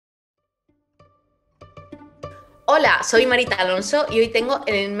Hola, soy Marita Alonso y hoy tengo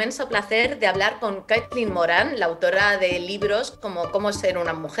el inmenso placer de hablar con Caitlin Moran, la autora de libros como Cómo ser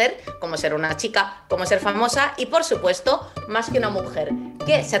una mujer, Cómo ser una chica, Cómo ser famosa y, por supuesto, Más que una mujer,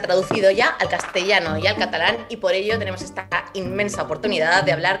 que se ha traducido ya al castellano y al catalán y por ello tenemos esta inmensa oportunidad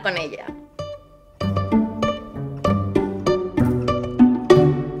de hablar con ella.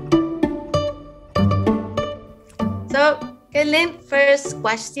 So, Caitlin, first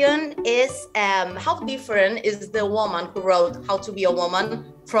question is how different is the woman who wrote How to Be a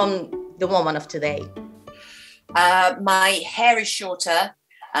Woman from the woman of today? My hair is shorter,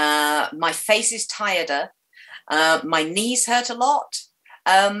 my face is tireder, my knees hurt a lot,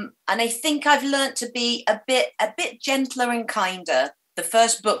 and I think I've learned to be a bit gentler and kinder. The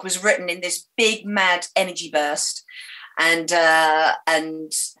first book was written in this big, mad energy burst. And I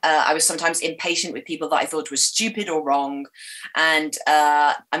was sometimes impatient with people that I thought were stupid or wrong. And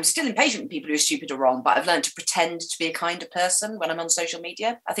I'm still impatient with people who are stupid or wrong, but I've learned to pretend to be a kinder person when I'm on social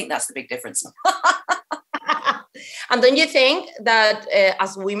media. I think that's the big difference. And don't you think that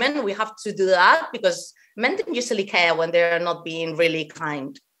as women, we have to do that? Because men don't usually care when they're not being really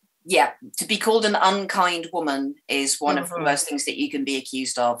kind. Yeah, to be called an unkind woman is one of the worst things that you can be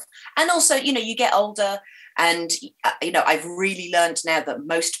accused of. And also, you get older and, I've really learned now that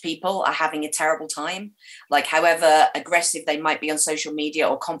most people are having a terrible time. Like, however aggressive they might be on social media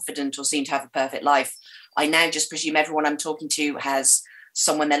or confident or seem to have a perfect life, I now just presume everyone I'm talking to has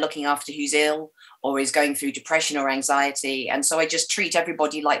someone they're looking after who's ill or is going through depression or anxiety. And so I just treat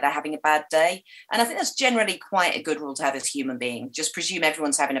everybody like they're having a bad day. And I think that's generally quite a good rule to have as a human being. Just presume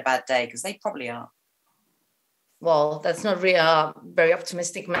everyone's having a bad day because they probably are. Well, that's not really a very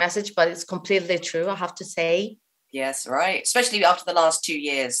optimistic message, but it's completely true, I have to say. Yes, right. Especially after the last 2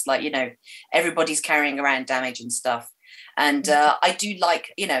 years, everybody's carrying around damage and stuff. And I do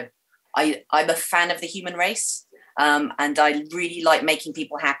like, I'm a fan of the human race. And I really like making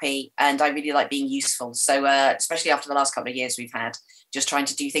people happy and I really like being useful. So especially after the last couple of years we've had, just trying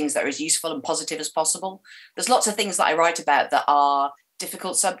to do things that are as useful and positive as possible. There's lots of things that I write about that are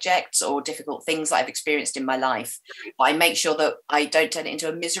difficult subjects or difficult things that I've experienced in my life. But I make sure that I don't turn it into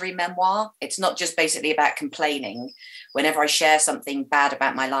a misery memoir. It's not just basically about complaining. Whenever I share something bad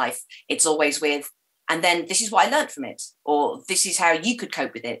about my life, it's always with, and then this is what I learned from it, or this is how you could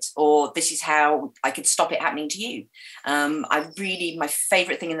cope with it, or this is how I could stop it happening to you. My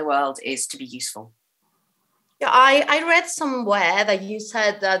favorite thing in the world is to be useful. Yeah, I read somewhere that you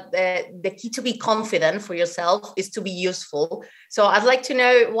said that the key to be confident for yourself is to be useful. So I'd like to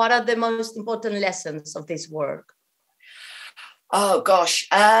know, what are the most important lessons of this work? Oh, gosh.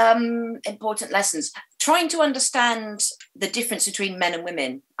 Important lessons. Trying to understand the difference between men and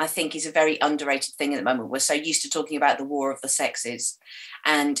women, I think, is a very underrated thing at the moment. We're so used to talking about the war of the sexes.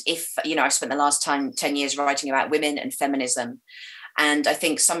 And I've spent the last 10 years writing about women and feminism. And I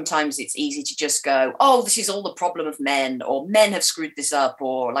think sometimes it's easy to just go, oh, this is all the problem of men, or men have screwed this up,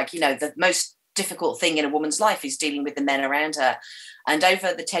 or the most difficult thing in a woman's life is dealing with the men around her. And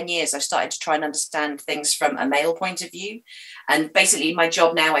over the 10 years, I've started to try and understand things from a male point of view. And basically my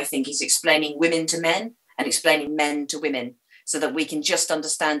job now, I think, is explaining women to men and explaining men to women so that we can just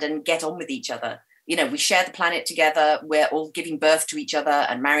understand and get on with each other. We share the planet together. We're all giving birth to each other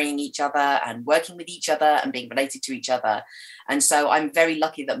and marrying each other and working with each other and being related to each other. And so I'm very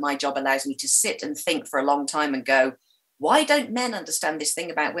lucky that my job allows me to sit and think for a long time and go, why don't men understand this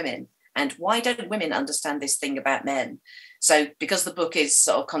thing about women? And why don't women understand this thing about men? So because the book is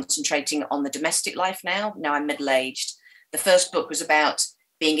sort of concentrating on the domestic life now I'm middle-aged. The first book was about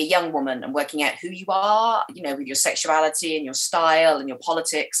being a young woman and working out who you are, with your sexuality and your style and your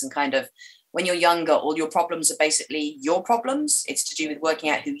politics, and kind of, when you're younger, all your problems are basically your problems. It's to do with working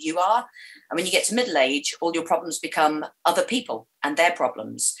out who you are. And when you get to middle age, all your problems become other people and their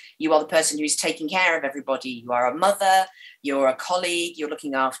problems. You are the person who's taking care of everybody. You are a mother, you're a colleague, you're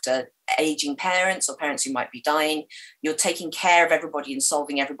looking after aging parents or parents who might be dying. You're taking care of everybody and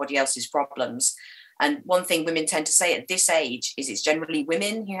solving everybody else's problems. And one thing women tend to say at this age is it's generally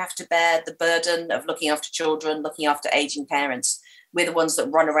women who have to bear the burden of looking after children, looking after aging parents. We're the ones that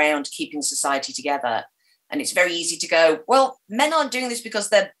run around keeping society together. And it's very easy to go, well, men aren't doing this because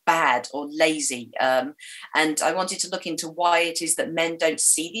they're bad or lazy. And I wanted to look into why it is that men don't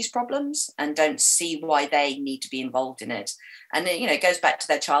see these problems and don't see why they need to be involved in it. And, it goes back to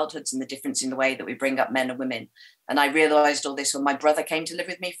their childhoods and the difference in the way that we bring up men and women. And I realized all this when my brother came to live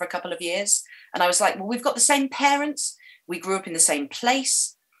with me for a couple of years. And I was like, well, we've got the same parents. We grew up in the same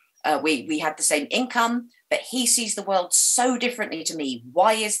place. We had the same income, but he sees the world so differently to me.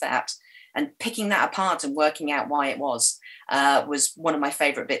 Why is that? And picking that apart and working out why it was one of my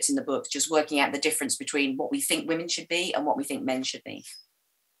favourite bits in the book, just working out the difference between what we think women should be and what we think men should be.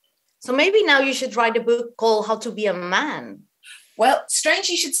 So maybe now you should write a book called How to Be a Man. Well, strange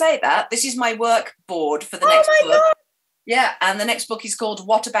you should say that. This is my work board for the next book. God. Yeah, and the next book is called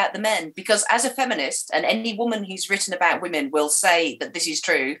What About the Men? Because as a feminist, and any woman who's written about women will say that this is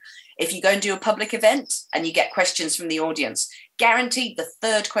true, if you go and do a public event and you get questions from the audience, guaranteed the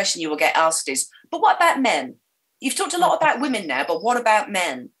third question you will get asked is, but what about men? You've talked a lot about women now, but what about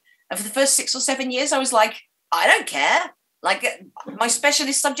men? And for the first 6 or 7 years, I was like, I don't care. Like, my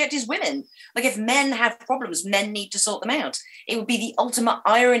specialist subject is women. Like, if men have problems, men need to sort them out. It would be the ultimate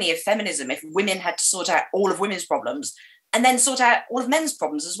irony of feminism if women had to sort out all of women's problems and then sort out all of men's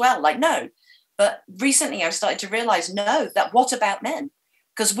problems as well. Like, no. But recently I've started to realize, no, that what about men?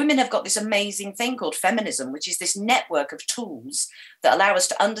 Because women have got this amazing thing called feminism, which is this network of tools that allow us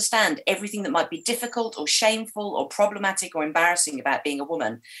to understand everything that might be difficult or shameful or problematic or embarrassing about being a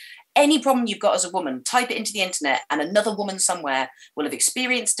woman. Any problem you've got as a woman, type it into the internet and another woman somewhere will have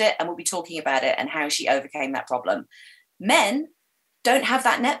experienced it and will be talking about it and how she overcame that problem. Men don't have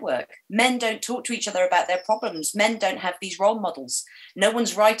that network. Men don't talk to each other about their problems. Men don't have these role models. No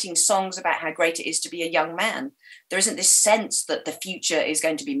one's writing songs about how great it is to be a young man. There isn't this sense that the future is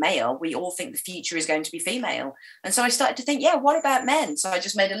going to be male. We all think the future is going to be female. And so I started to think, yeah, what about men? So I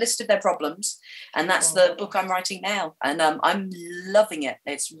just made a list of their problems. And that's the book I'm writing now. And I'm loving it.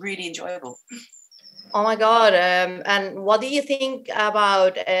 It's really enjoyable. Oh my God. And what do you think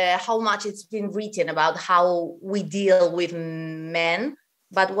about how much it's been written about how we deal with men?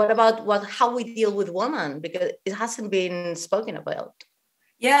 But what about how we deal with women? Because it hasn't been spoken about.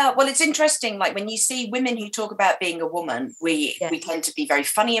 Yeah, well, it's interesting. Like when you see women who talk about being a woman, we tend to be very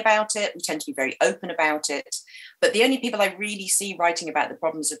funny about it. We tend to be very open about it. But the only people I really see writing about the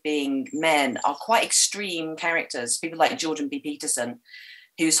problems of being men are quite extreme characters. People like Jordan B. Peterson,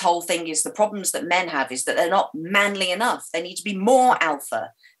 whose whole thing is the problems that men have is that they're not manly enough. They need to be more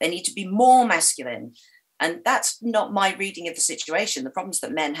alpha. They need to be more masculine. And that's not my reading of the situation. The problems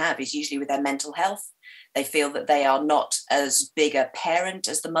that men have is usually with their mental health. They feel that they are not as big a parent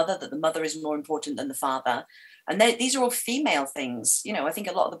as the mother, that the mother is more important than the father. And these are all female things. You know, I think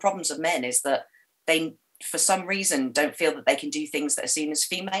a lot of the problems of men is that they, for some reason, don't feel that they can do things that are seen as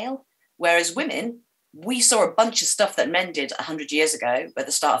female. Whereas women, we saw a bunch of stuff that men did 100 years ago at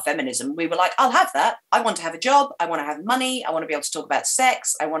the start of feminism. We were like, I'll have that. I want to have a job. I want to have money. I want to be able to talk about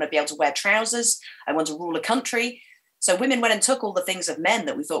sex. I want to be able to wear trousers. I want to rule a country. So women went and took all the things of men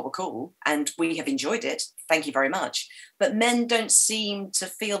that we thought were cool, and we have enjoyed it. Thank you very much. But men don't seem to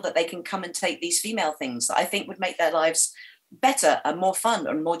feel that they can come and take these female things that I think would make their lives better and more fun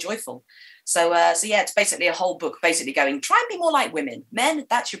and more joyful. So yeah, it's basically a whole book basically going, try and be more like women. Men,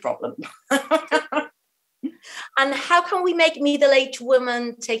 that's your problem. And how can we make middle-aged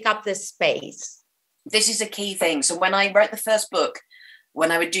women take up this space? This is a key thing. So when I wrote the first book,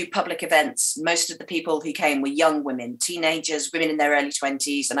 when I would do public events, most of the people who came were young women, teenagers, women in their early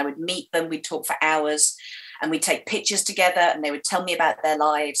 20s, and I would meet them, we'd talk for hours, and we'd take pictures together, and they would tell me about their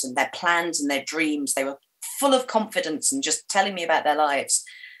lives and their plans and their dreams. They were full of confidence and just telling me about their lives.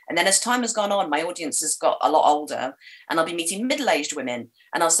 And then as time has gone on, my audience has got a lot older, and I'll be meeting middle-aged women,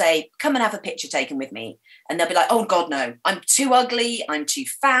 and I'll say, come and have a picture taken with me. And they'll be like, oh God, no, I'm too ugly, I'm too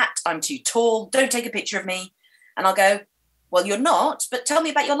fat, I'm too tall, don't take a picture of me. And I'll go, well, you're not, but tell me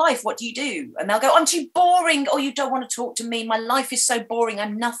about your life. What do you do? And they'll go, I'm too boring. Oh, you don't want to talk to me. My life is so boring.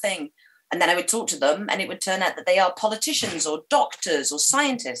 I'm nothing. And then I would talk to them, and it would turn out that they are politicians or doctors or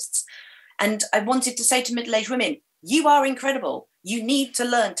scientists. And I wanted to say to middle-aged women, you are incredible. You need to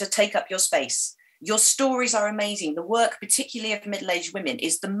learn to take up your space. Your stories are amazing. The work, particularly of middle-aged women,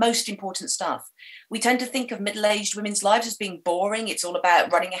 is the most important stuff. We tend to think of middle-aged women's lives as being boring. It's all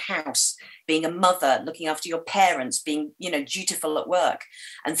about running a house, being a mother, looking after your parents, being, dutiful at work,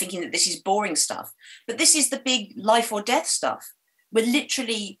 and thinking that this is boring stuff. But this is the big life or death stuff. We're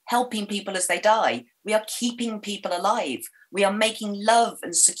literally helping people as they die. We are keeping people alive. We are making love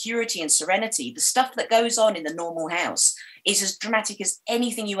and security and serenity. The stuff that goes on in the normal house is as dramatic as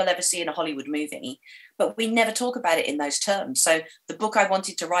anything you will ever see in a Hollywood movie, but we never talk about it in those terms. So the book I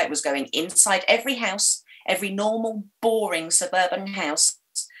wanted to write was going inside every house, every normal, boring suburban house.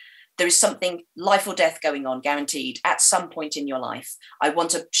 There is something life or death going on, guaranteed, at some point in your life. I want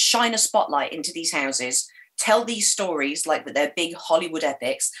to shine a spotlight into these houses, tell these stories like that they're big Hollywood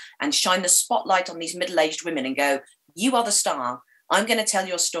epics, and shine the spotlight on these middle-aged women and go, you are the star. I'm going to tell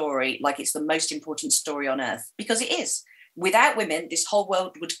your story like it's the most important story on earth, because it is. Without women, this whole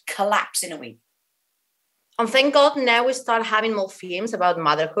world would collapse in a week. And thank God now we start having more films about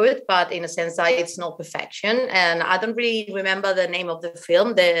motherhood, but in a sense that it's not perfection. And I don't really remember the name of the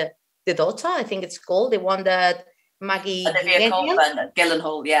film, the daughter, I think it's called, the one that Maggie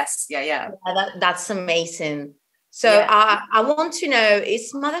Gyllenhaal, yes, yeah. That's amazing. So yeah. I want to know,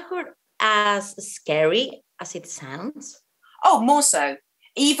 is motherhood as scary as it sounds? Oh, more so.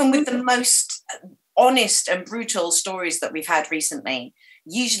 Even with the most honest and brutal stories that we've had recently,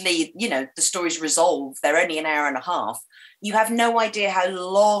 usually, you know, the stories resolve. They're only an hour and a half. You have no idea how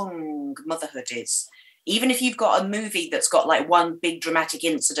long motherhood is. Even if you've got a movie that's got like one big dramatic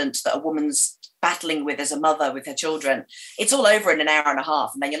incident that a woman's battling with as a mother with her children, it's all over in an hour and a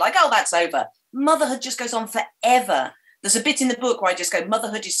half. And then you're like, oh, that's over. Motherhood just goes on forever. There's a bit in the book where I just go,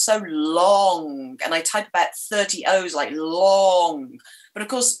 motherhood is so long. And I type about 30 O's, like long. But of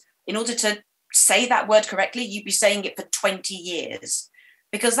course, in order to say that word correctly, you'd be saying it for 20 years.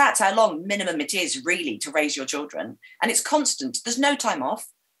 Because that's how long minimum it is really to raise your children. And it's constant. There's no time off.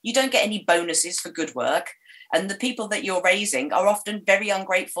 You don't get any bonuses for good work. And the people that you're raising are often very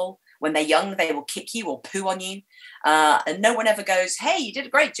ungrateful. When they're young, they will kick you or poo on you. And no one ever goes, hey, you did a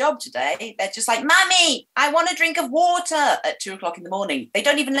great job today. They're just like, Mummy, I want a drink of water at 2:00 in the morning. They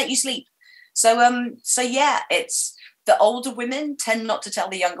don't even let you sleep. So yeah, it's the older women tend not to tell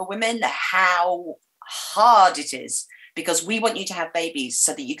the younger women how hard it is, because we want you to have babies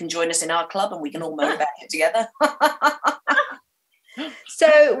so that you can join us in our club and we can all moan about it together.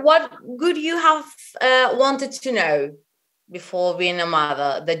 So what would you have wanted to know before being a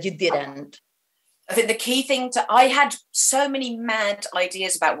mother that you didn't? I think the key thing I had so many mad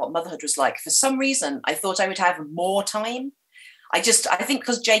ideas about what motherhood was like. For some reason, I thought I would have more time. I think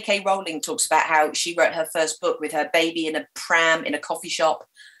because J.K. Rowling talks about how she wrote her first book with her baby in a pram in a coffee shop.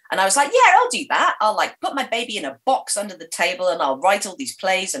 And I was like, yeah, I'll do that. I'll like put my baby in a box under the table and I'll write all these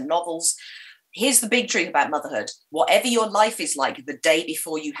plays and novels. Here's the big truth about motherhood. Whatever your life is like the day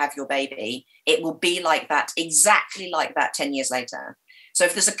before you have your baby, it will be like that, exactly like that 10 years later. So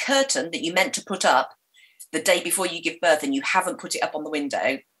if there's a curtain that you meant to put up the day before you give birth and you haven't put it up on the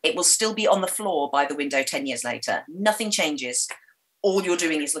window, it will still be on the floor by the window 10 years later. Nothing changes. All you're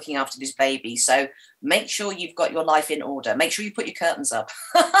doing is looking after this baby. So make sure you've got your life in order. Make sure you put your curtains up.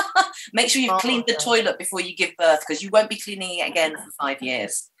 Make sure you've cleaned the toilet before you give birth, because you won't be cleaning it again for 5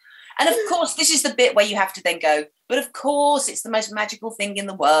 years. And of course, this is the bit where you have to then go, but of course, it's the most magical thing in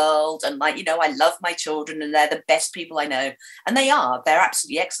the world. And like, you know, I love my children and they're the best people I know. And they are. They're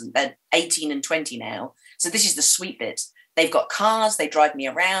absolutely excellent. They're 18 and 20 now. So this is the sweet bit. They've got cars. They drive me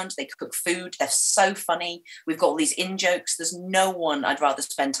around. They cook food. They're so funny. We've got all these in-jokes. There's no one I'd rather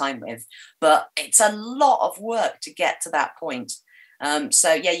spend time with. But it's a lot of work to get to that point.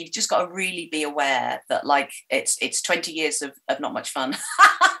 So yeah, you've just got to really be aware that like it's 20 years of not much fun.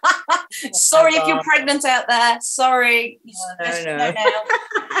 Sorry if you're pregnant out there. Sorry. No.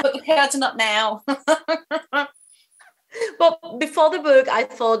 Put the curtain up now. But before the book, I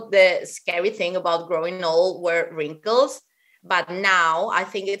thought the scary thing about growing old were wrinkles. But now I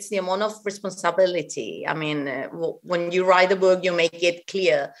think it's the amount of responsibility. I mean, when you write the book, you make it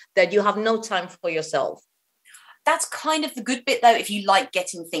clear that you have no time for yourself. That's kind of the good bit, though, if you like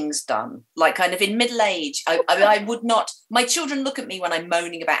getting things done. Like kind of in middle age, I would not, my children look at me when I'm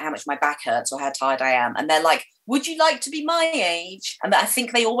moaning about how much my back hurts or how tired I am. And they're like, would you like to be my age? And I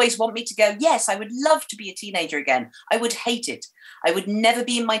think they always want me to go, yes, I would love to be a teenager again. I would hate it. I would never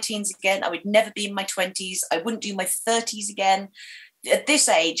be in my teens again. I would never be in my 20s. I wouldn't do my 30s again. At this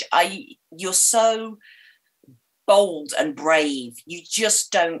age, you're so bold and brave. You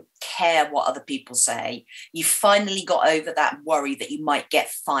just don't care what other people say. You finally got over that worry that you might get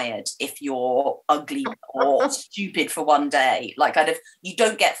fired if you're ugly or stupid for one day. Like kind of, you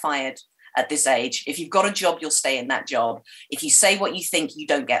don't get fired at this age. If you've got a job, you'll stay in that job. If you say what you think, you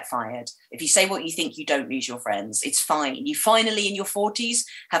don't get fired. If you say what you think, you don't lose your friends. It's fine. You finally in your 40s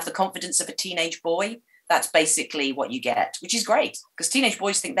have the confidence of a teenage boy. That's basically what you get, which is great because teenage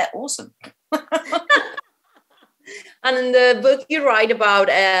boys think they're awesome. And in the book, you write about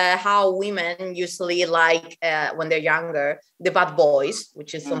how women usually like, when they're younger, the bad boys,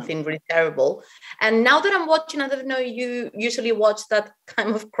 which is something really terrible. And now that I'm watching, I don't know, you usually watch that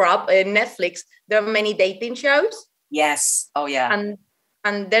kind of crap on Netflix. There are many dating shows. Yes. Oh, yeah.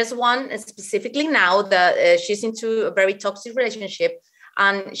 And there's one specifically now that she's into a very toxic relationship.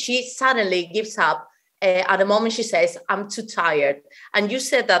 And she suddenly gives up. At the moment she says, I'm too tired. And you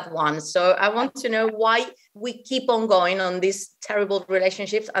said that once. So I want to know why we keep on going on these terrible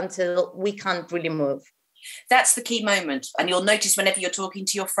relationships until we can't really move. That's the key moment. And you'll notice whenever you're talking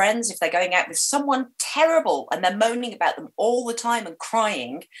to your friends, if they're going out with someone terrible and they're moaning about them all the time and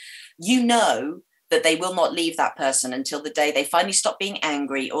crying, you know that they will not leave that person until the day they finally stop being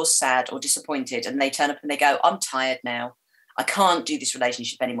angry or sad or disappointed, and they turn up and they go, I'm tired now. I can't do this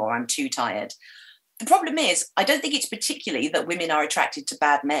relationship anymore. I'm too tired. The problem is, I don't think it's particularly that women are attracted to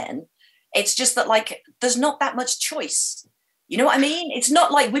bad men. It's just that, like, there's not that much choice. You know what I mean? It's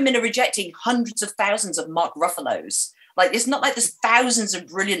not like women are rejecting hundreds of thousands of Mark Ruffalos. Like, it's not like there's thousands of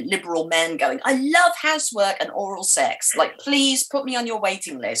brilliant liberal men going, I love housework and oral sex. Like, please put me on your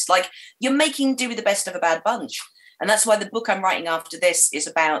waiting list. Like, you're making do with the best of a bad bunch. And that's why the book I'm writing after this is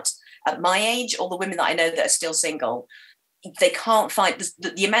about, at my age, all the women that I know that are still single, they can't find,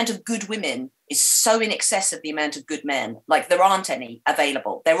 the amount of good women is so in excess of the amount of good men. Like, there aren't any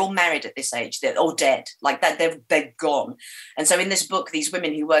available. They're all married at this age. They're all dead. Like that, they're gone. And so in this book, these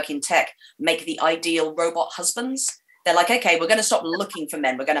women who work in tech make the ideal robot husbands. They're like, okay, we're going to stop looking for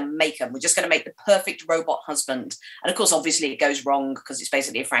men. We're going to make them. We're just going to make the perfect robot husband. And of course, obviously it goes wrong because it's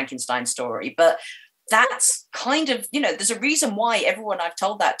basically a Frankenstein story. But that's kind of, you know, there's a reason why everyone I've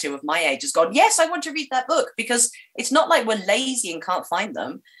told that to of my age has gone, yes, I want to read that book, because it's not like we're lazy and can't find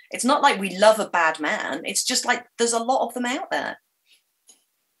them. It's not like we love a bad man. It's just like there's a lot of them out there.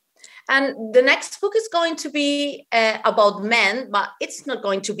 And the next book is going to be about men, but it's not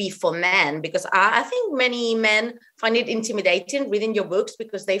going to be for men, because I think many men find it intimidating reading your books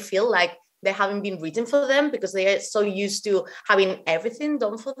because they feel like they haven't been written for them because they are so used to having everything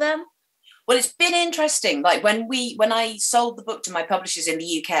done for them. Well, it's been interesting. Like when I sold the book to my publishers in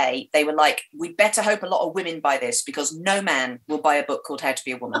the UK, they were like, we better hope a lot of women buy this because no man will buy a book called How to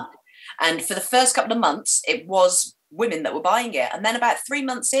Be a Woman. And for the first couple of months, it was women that were buying it. And then about 3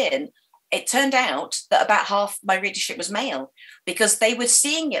 months in, it turned out that about half my readership was male, because they were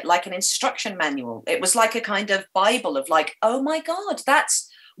seeing it like an instruction manual. It was like a kind of Bible of like, oh my God, that's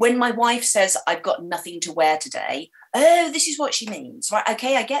when my wife says, I've got nothing to wear today. Oh, this is what she means. Right.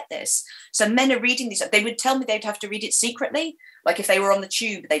 Okay, I get this. So men are reading these. They would tell me they'd have to read it secretly. Like if they were on the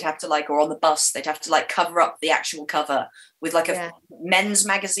tube, they'd have to or on the bus, they'd have to cover up the actual cover with a men's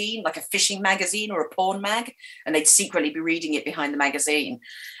magazine, like a fishing magazine or a porn mag. And they'd secretly be reading it behind the magazine.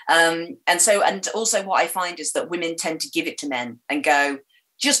 And also what I find is that women tend to give it to men and go,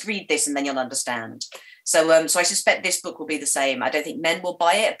 just read this and then you'll understand. So I suspect this book will be the same. I don't think men will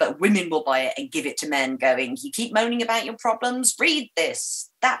buy it, but women will buy it and give it to men going, you keep moaning about your problems, read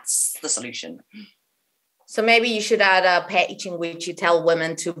this. That's the solution. So maybe you should add a page in which you tell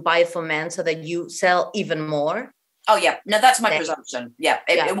women to buy for men so that you sell even more. Oh, yeah. No, that's my presumption. Yeah,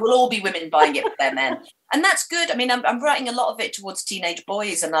 it will all be women buying it for their men. And that's good. I mean, I'm writing a lot of it towards teenage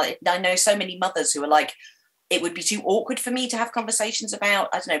boys. And I know so many mothers who are like, it would be too awkward for me to have conversations about,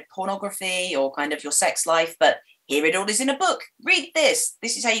 I don't know, pornography or kind of your sex life. But here it all is in a book. Read this.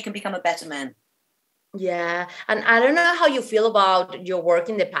 This is how you can become a better man. Yeah. And I don't know how you feel about your work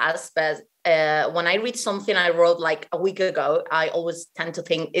in the past, but when I read something I wrote like a week ago, I always tend to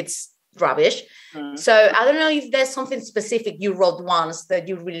think it's rubbish. So I don't know if there's something specific you wrote once that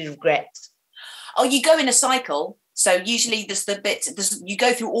you really regret. Oh, you go in a cycle. So usually you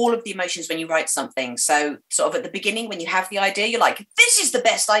go through all of the emotions when you write something. So sort of at the beginning, when you have the idea, you're like, this is the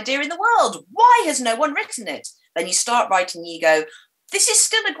best idea in the world. Why has no one written it? Then you start writing and you go, this is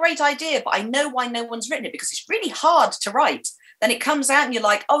still a great idea, but I know why no one's written it because it's really hard to write. Then it comes out and you're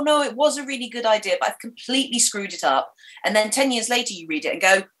like, oh no, it was a really good idea, but I've completely screwed it up. And then 10 years later, you read it and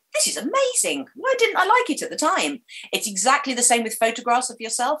go, this is amazing. Why didn't I like it at the time? It's exactly the same with photographs of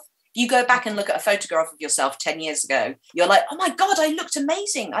yourself. You go back and look at a photograph of yourself 10 years ago, you're like, oh my God, I looked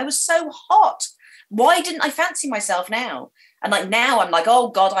amazing. I was so hot. Why didn't I fancy myself now? And now I'm like, oh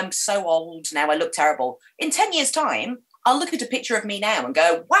God, I'm so old now. I look terrible. In 10 years time, I'll look at a picture of me now and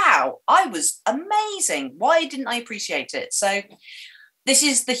go, wow, I was amazing. Why didn't I appreciate it? So this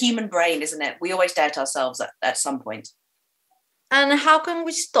is the human brain, isn't it? We always doubt ourselves at some point. And how can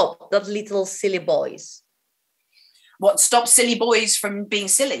we stop those little silly boys? What, stop silly boys from being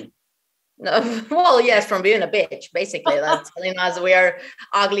silly? No, well, yes, from being a bitch, basically. That's telling us we're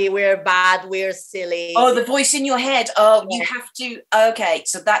ugly, we're bad, we're silly. Oh, the voice in your head. Oh, yeah. You have to. Okay,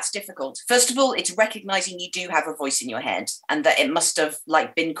 so that's difficult. First of all, it's recognizing you do have a voice in your head and that it must have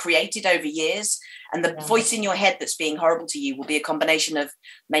been created over years. And the voice in your head that's being horrible to you will be a combination of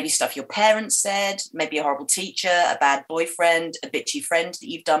maybe stuff your parents said, maybe a horrible teacher, a bad boyfriend, a bitchy friend that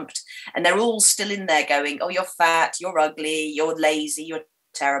you've dumped. And they're all still in there going, oh, you're fat, you're ugly, you're lazy, you're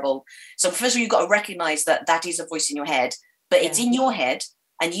terrible. So first of all, you've got to recognize that is a voice in your head, but it's in your head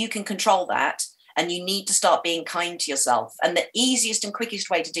and you can control that, and you need to start being kind to yourself. And the easiest and quickest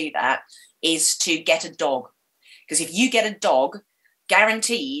way to do that is to get a dog. Because if you get a dog,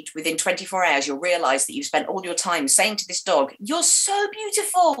 guaranteed within 24 hours, you'll realize that you've spent all your time saying to this dog, you're so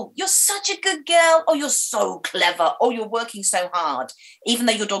beautiful. You're such a good girl. Oh, you're so clever. Oh, you're working so hard, even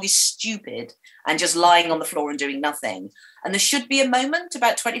though your dog is stupid and just lying on the floor and doing nothing. And there should be a moment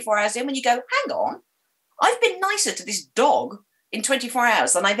about 24 hours in when you go, hang on, I've been nicer to this dog in 24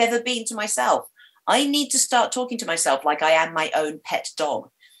 hours than I've ever been to myself. I need to start talking to myself like I am my own pet dog.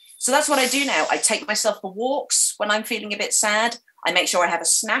 So that's what I do now. I take myself for walks when I'm feeling a bit sad. I make sure I have a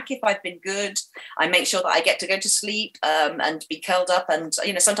snack if I've been good. I make sure that I get to go to sleep and be curled up. And,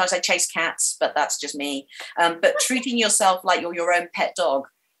 you know, sometimes I chase cats, but that's just me. But treating yourself like you're your own pet dog.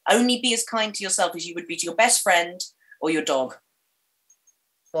 Only be as kind to yourself as you would be to your best friend or your dog.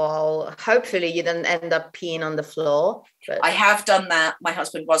 Well, hopefully you didn't end up peeing on the floor. But... I have done that. My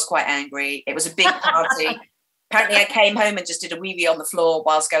husband was quite angry. It was a big party. Apparently I came home and just did a wee-wee on the floor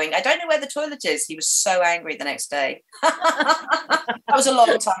whilst going, I don't know where the toilet is. He was so angry the next day. That was a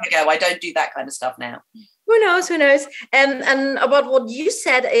long time ago. I don't do that kind of stuff now. Who knows? Who knows? And about what you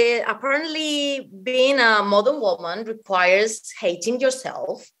said, apparently being a modern woman requires hating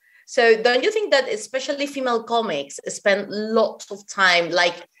yourself. So don't you think that especially female comics spend lots of time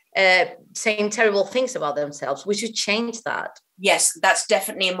like saying terrible things about themselves? We should change that. Yes, that's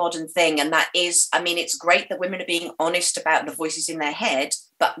definitely a modern thing. And that is, I mean, it's great that women are being honest about the voices in their head,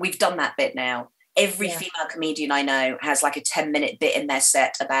 but we've done that bit now. Every female comedian I know has like a 10-minute bit in their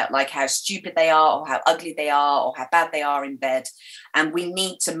set about like how stupid they are or how ugly they are or how bad they are in bed. And we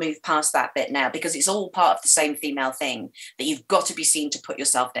need to move past that bit now because it's all part of the same female thing that you've got to be seen to put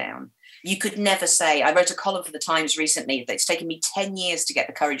yourself down. You could never say, I wrote a column for the Times recently that it's taken me 10 years to get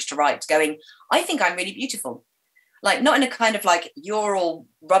the courage to write, going, I think I'm really beautiful. Like, not in a kind of like, you're all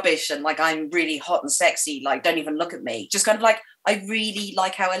rubbish and like, I'm really hot and sexy, like, don't even look at me. Just kind of like, I really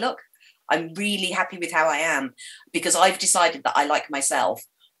like how I look. I'm really happy with how I am because I've decided that I like myself.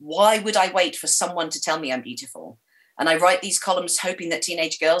 Why would I wait for someone to tell me I'm beautiful? And I write these columns hoping that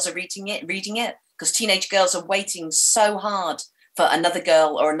teenage girls are reading it because teenage girls are waiting so hard for another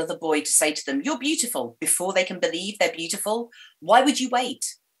girl or another boy to say to them, you're beautiful, before they can believe they're beautiful. Why would you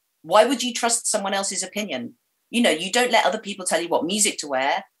wait? Why would you trust someone else's opinion? You know, you don't let other people tell you what music to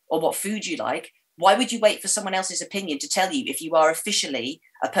wear or what food you like. Why would you wait for someone else's opinion to tell you if you are officially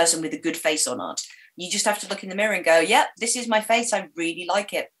a person with a good face or not? You just have to look in the mirror and go, yep, this is my face. I really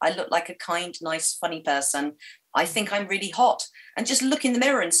like it. I look like a kind, nice, funny person. I think I'm really hot. And just look in the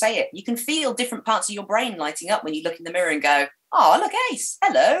mirror and say it. You can feel different parts of your brain lighting up when you look in the mirror and go, oh, look, Ace,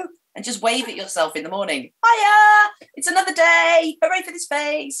 hello. And just wave at yourself in the morning. Hiya, it's another day. Hooray for this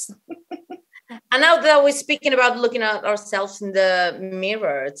face. And now that we're speaking about looking at ourselves in the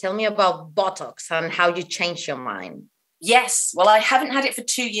mirror, tell me about Botox and how you changed your mind. Yes, well, I haven't had it for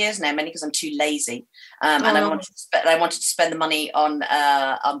 2 years now, mainly because I'm too lazy, and I wanted to spend the money on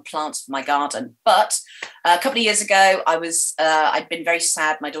plants for my garden. But a couple of years ago, I'd been very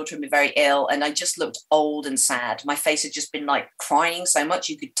sad. My daughter had been very ill, and I just looked old and sad. My face had just been like crying so much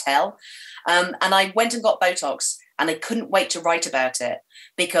you could tell, and I went and got Botox, and I couldn't wait to write about it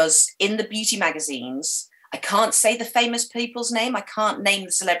because in the beauty magazines, I can't say the famous people's name. I can't name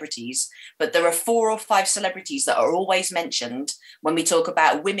the celebrities, but there are 4 or 5 celebrities that are always mentioned when we talk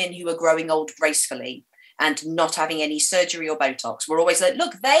about women who are growing old gracefully and not having any surgery or Botox. We're always like,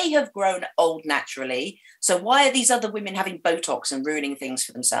 look, they have grown old naturally. So why are these other women having Botox and ruining things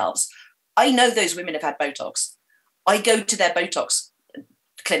for themselves? I know those women have had Botox. I go to their Botox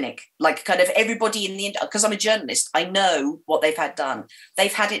clinic, like kind of everybody in the, because I'm a journalist, I know what they've had done.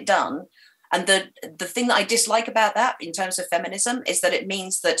 They've had it done. And the thing that I dislike about that in terms of feminism is that it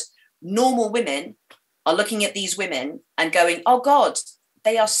means that normal women are looking at these women and going, oh God,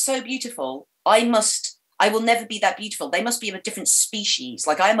 they are so beautiful. I will never be that beautiful. They must be of a different species.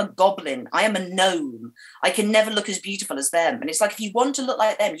 Like I am a goblin. I am a gnome. I can never look as beautiful as them. And it's like, if you want to look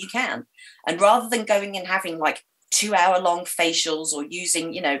like them, you can. And rather than going and having like 2-hour-long facials or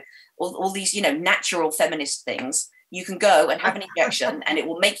using, you know, all these, you know, natural feminist things, you can go and have an injection and it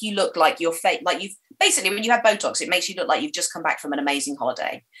will make you look like your face, like you've basically, when you have Botox, it makes you look like you've just come back from an amazing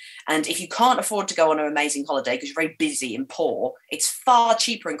holiday. And if you can't afford to go on an amazing holiday because you're very busy and poor, it's far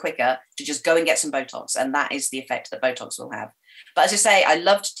cheaper and quicker to just go and get some Botox. And that is the effect that Botox will have. But as I say, I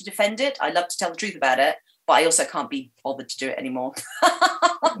loved to defend it. I love to tell the truth about it, but I also can't be bothered to do it anymore.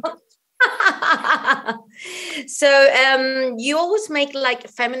 So you always make like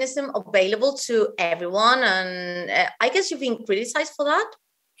feminism available to everyone, and I guess you've been criticized for that.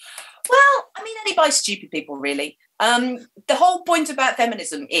 Well, I mean, only by stupid people, really. The whole point about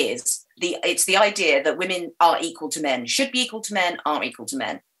feminism is it's the idea that women are equal to men, should be equal to men, aren't equal to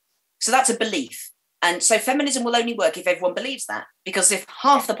men. So that's a belief. And so feminism will only work if everyone believes that, because if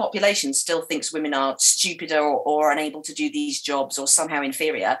half the population still thinks women are stupid or unable to do these jobs or somehow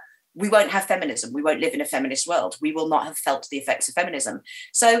inferior, we won't have feminism. We won't live in a feminist world. We will not have felt the effects of feminism.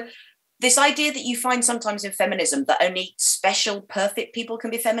 So this idea that you find sometimes in feminism that only special, perfect people can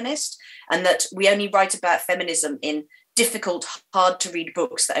be feminist, and that we only write about feminism in difficult, hard to read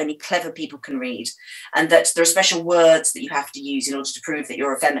books that only clever people can read, and that there are special words that you have to use in order to prove that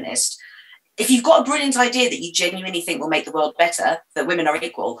you're a feminist. If you've got a brilliant idea that you genuinely think will make the world better, that women are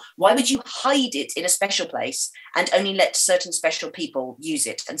equal, why would you hide it in a special place and only let certain special people use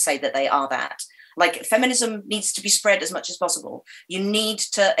it and say that they are that? Like, feminism needs to be spread as much as possible. You need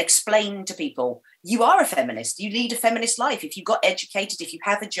to explain to people, you are a feminist, you lead a feminist life. If you got educated, if you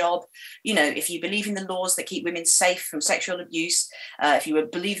have a job, you know, if you believe in the laws that keep women safe from sexual abuse, if you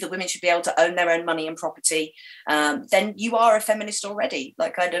believe that women should be able to own their own money and property, then you are a feminist already.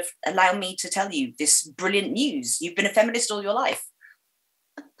 Like, kind of allow me to tell you this brilliant news. You've been a feminist all your life.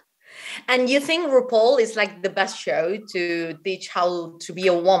 And you think Rupaul is like the best show to teach how to be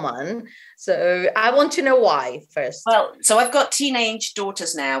a woman. So I want to know why first. Well, so I've got teenage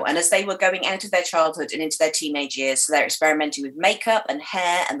daughters now, and as they were going out of their childhood and into their teenage years, so they're experimenting with makeup and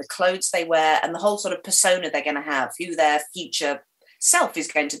hair and the clothes they wear and the whole sort of persona they're going to have, who their future self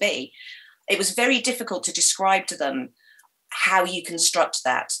is going to be. It was very difficult to describe to them how you construct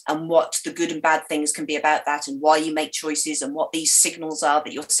that and what the good and bad things can be about that and why you make choices and what these signals are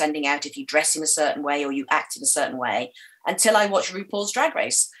that you're sending out if you dress in a certain way or you act in a certain way, until I watched RuPaul's Drag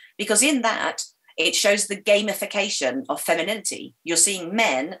Race. Because in that, it shows the gamification of femininity. You're seeing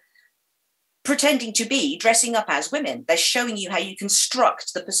men pretending to be dressing up as women. They're showing you how you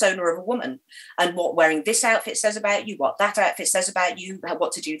construct the persona of a woman and what wearing this outfit says about you, what that outfit says about you,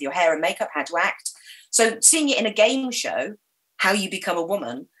 what to do with your hair and makeup, how to act. So seeing it in a game show, how you become a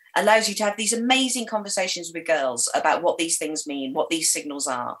woman, allows you to have these amazing conversations with girls about what these things mean, what these signals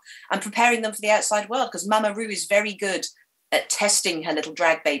are, and preparing them for the outside world. Because Mama Ru is very good at testing her little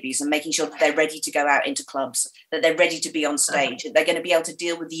drag babies and making sure that they're ready to go out into clubs, that they're ready to be on stage, that they're going to be able to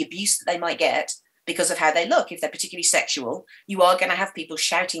deal with the abuse that they might get because of how they look. If they're particularly sexual, you are going to have people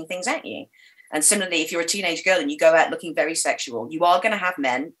shouting things at you. And similarly, if you're a teenage girl and you go out looking very sexual, you are going to have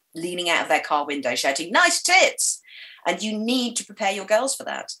men leaning out of their car window shouting, "Nice tits!" And you need to prepare your girls for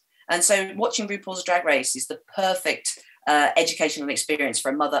that. And so watching RuPaul's Drag Race is the perfect educational experience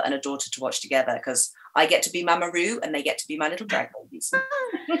for a mother and a daughter to watch together, because I get to be Mama Ru and they get to be my little drag babies.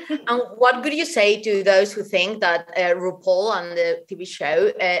 And what would you say to those who think that RuPaul on the TV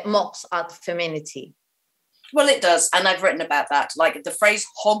show mocks at femininity? Well, it does. And I've written about that. Like the phrase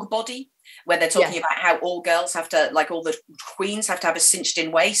hog body, where they're talking about how all girls have to, like all the queens have to have a cinched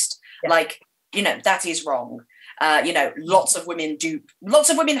in waist. Yeah. Like, you know, that is wrong. You know, lots of women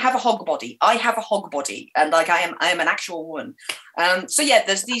have a hog body. I have a hog body, and like I am an actual woman. So yeah,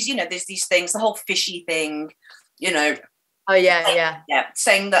 there's these things, the whole fishy thing, you know. Oh yeah.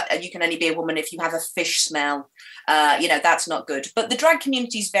 Saying that you can only be a woman if you have a fish smell. You know, that's not good. But the drag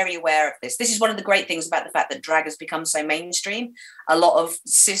community is very aware of this. This is one of the great things about the fact that drag has become so mainstream. A lot of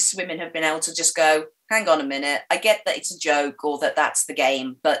cis women have been able to just go, hang on a minute, I get that it's a joke or that that's the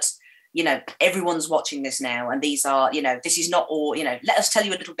game, but you know, everyone's watching this now, and these are, you know, this is not all, you know, let us tell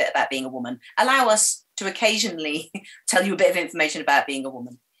you a little bit about being a woman. Allow us to occasionally tell you a bit of information about being a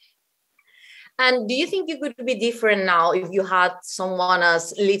woman. And do you think you could be different now if you had someone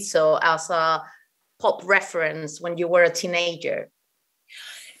as Lizzo as a pop reference when you were a teenager?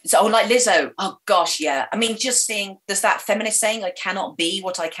 So like Lizzo, oh gosh, yeah. I mean, just seeing, there's that feminist saying, I cannot be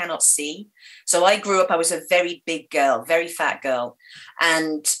what I cannot see. So I grew up, I was a very big girl, very fat girl.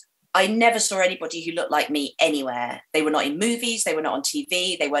 And I never saw anybody who looked like me anywhere. They were not in movies, they were not on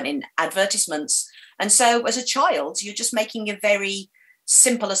TV, they weren't in advertisements. And so as a child, you're just making a very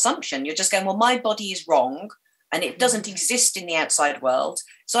simple assumption. You're just going, well, my body is wrong and it doesn't exist in the outside world.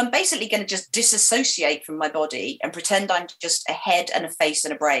 So I'm basically going to just disassociate from my body and pretend I'm just a head and a face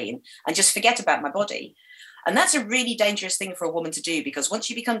and a brain and just forget about my body. And that's a really dangerous thing for a woman to do, because once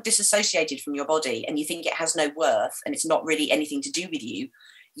you become disassociated from your body and you think it has no worth and it's not really anything to do with you,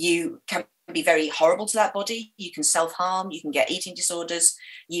 you can be very horrible to that body. You can self-harm, you can get eating disorders,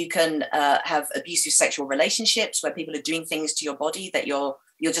 you can have abusive sexual relationships where people are doing things to your body that you're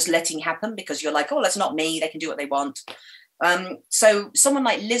just letting happen because you're like, oh, that's not me, they can do what they want. So someone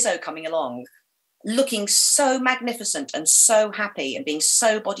like Lizzo coming along, looking so magnificent and so happy and being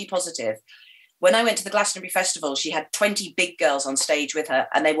so body positive. When I went to the Glastonbury Festival, she had 20 big girls on stage with her,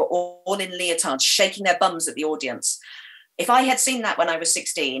 and they were all in leotards, shaking their bums at the audience. If I had seen that when I was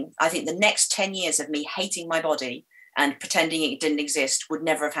 16, I think the next 10 years of me hating my body and pretending it didn't exist would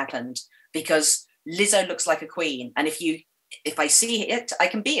never have happened, because Lizzo looks like a queen. And if I see it, I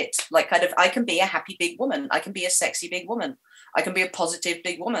can be it. Like kind of, I can be a happy big woman. I can be a sexy big woman. I can be a positive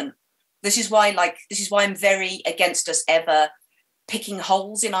big woman. This is why I'm very against us ever picking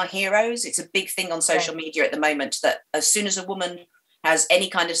holes in our heroes. It's a big thing on social media at the moment that as soon as a woman has any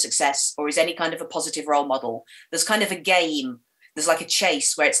kind of success or is any kind of a positive role model, there's kind of a game. There's like a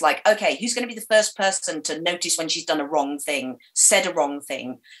chase where it's like, okay, who's going to be the first person to notice when she's done a wrong thing, said a wrong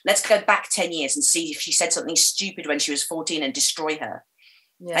thing? Let's go back 10 years and see if she said something stupid when she was 14 and destroy her.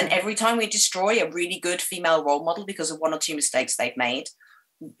 Yeah. And every time we destroy a really good female role model because of one or two mistakes they've made,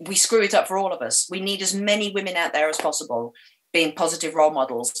 we screw it up for all of us. We need as many women out there as possible being positive role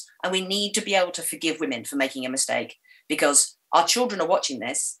models. And we need to be able to forgive women for making a mistake, because our children are watching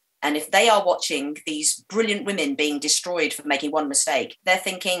this. And if they are watching these brilliant women being destroyed for making one mistake, they're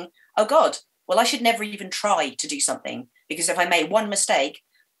thinking, oh God, well, I should never even try to do something, because if I make one mistake,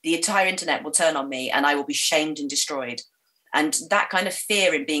 the entire internet will turn on me and I will be shamed and destroyed. And that kind of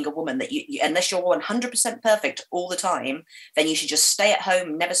fear in being a woman, that you unless you're 100% perfect all the time, then you should just stay at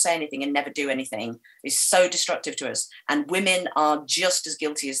home, never say anything and never do anything, is so destructive to us. And women are just as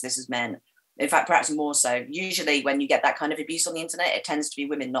guilty as this as men. In fact, perhaps more so. Usually when you get that kind of abuse on the internet, it tends to be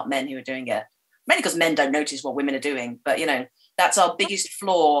women, not men, who are doing it. Mainly because men don't notice what women are doing. But, you know, that's our biggest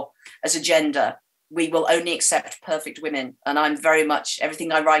flaw as a gender. We will only accept perfect women. And I'm very much,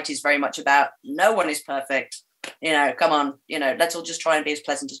 everything I write is very much about no one is perfect. You know, come on, you know, let's all just try and be as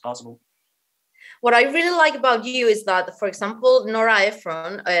pleasant as possible. What I really like about you is that, for example, Nora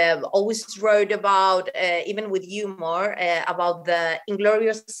Ephron always wrote about, even with humor, about the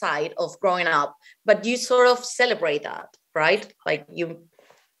inglorious side of growing up. But you sort of celebrate that, right? Like you.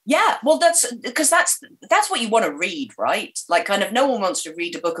 Yeah, well, that's because that's what you want to read, right? Like, kind of, no one wants to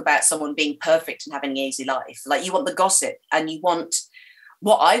read a book about someone being perfect and having an easy life. Like, you want the gossip, and you want,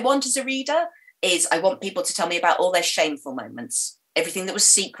 what I want as a reader is I want people to tell me about all their shameful moments, everything that was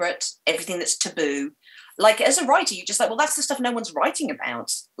secret, everything that's taboo. Like, as a writer, you're just like, well, that's the stuff no one's writing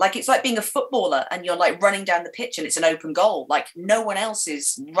about. Like, it's like being a footballer and you're like running down the pitch and it's an open goal. Like, no one else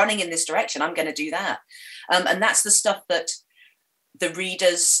is running in this direction. I'm going to do that. And that's the stuff that the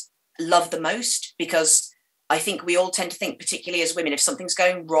readers love the most, because I think we all tend to think, particularly as women, if something's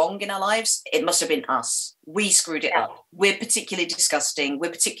going wrong in our lives, it must have been us. We screwed it up. We're particularly disgusting. We're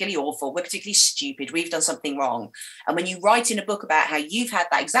particularly awful. We're particularly stupid. We've done something wrong. And when you write in a book about how you've had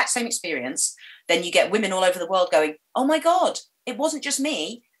that exact same experience, then you get women all over the world going, oh my God, it wasn't just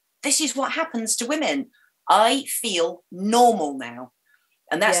me. This is what happens to women. I feel normal now.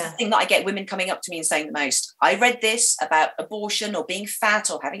 And that's the thing that I get women coming up to me and saying the most. I read this about abortion or being fat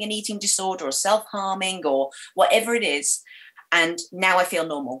or having an eating disorder or self-harming or whatever it is, and now I feel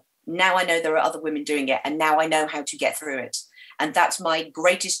normal. Now I know there are other women doing it, and now I know how to get through it. And that's my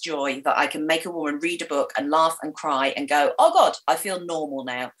greatest joy, that I can make a woman read a book and laugh and cry and go, oh God, I feel normal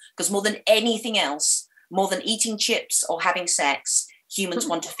now. Because more than anything else, more than eating chips or having sex, humans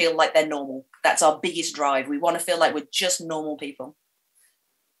want to feel like they're normal. That's our biggest drive. We want to feel like we're just normal people.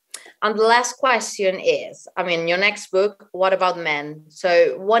 And the last question is, I mean, your next book, what about men?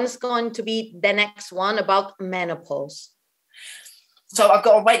 So when's going to be the next one about menopause? So I've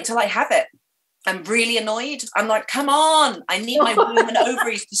got to wait until I have it. I'm really annoyed. I'm like, come on, I need my womb and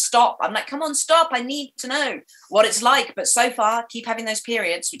ovaries to stop. I'm like, come on, stop. I need to know what it's like. But so far, keep having those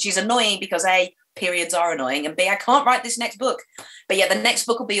periods, which is annoying because A, periods are annoying, and B, I can't write this next book. But yeah, the next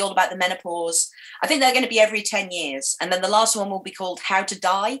book will be all about the menopause. I think they're going to be every 10 years. And then the last one will be called How to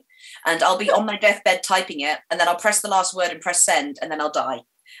Die. And I'll be on my deathbed typing it. And then I'll press the last word and press send, and then I'll die.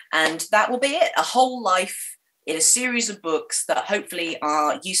 And that will be it. A whole life in a series of books that hopefully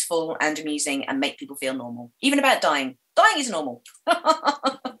are useful and amusing and make people feel normal. Even about dying. Dying is normal.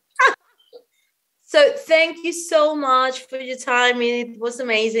 So thank you so much for your time. It was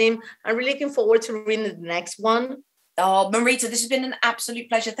amazing. I'm really looking forward to reading the next one. Oh, Marita, this has been an absolute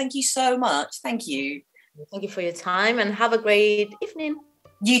pleasure. Thank you so much. Thank you. Thank you for your time and have a great evening.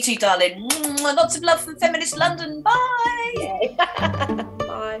 You too, darling. Lots of love from Feminist London. Bye.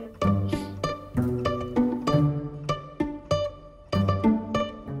 Bye.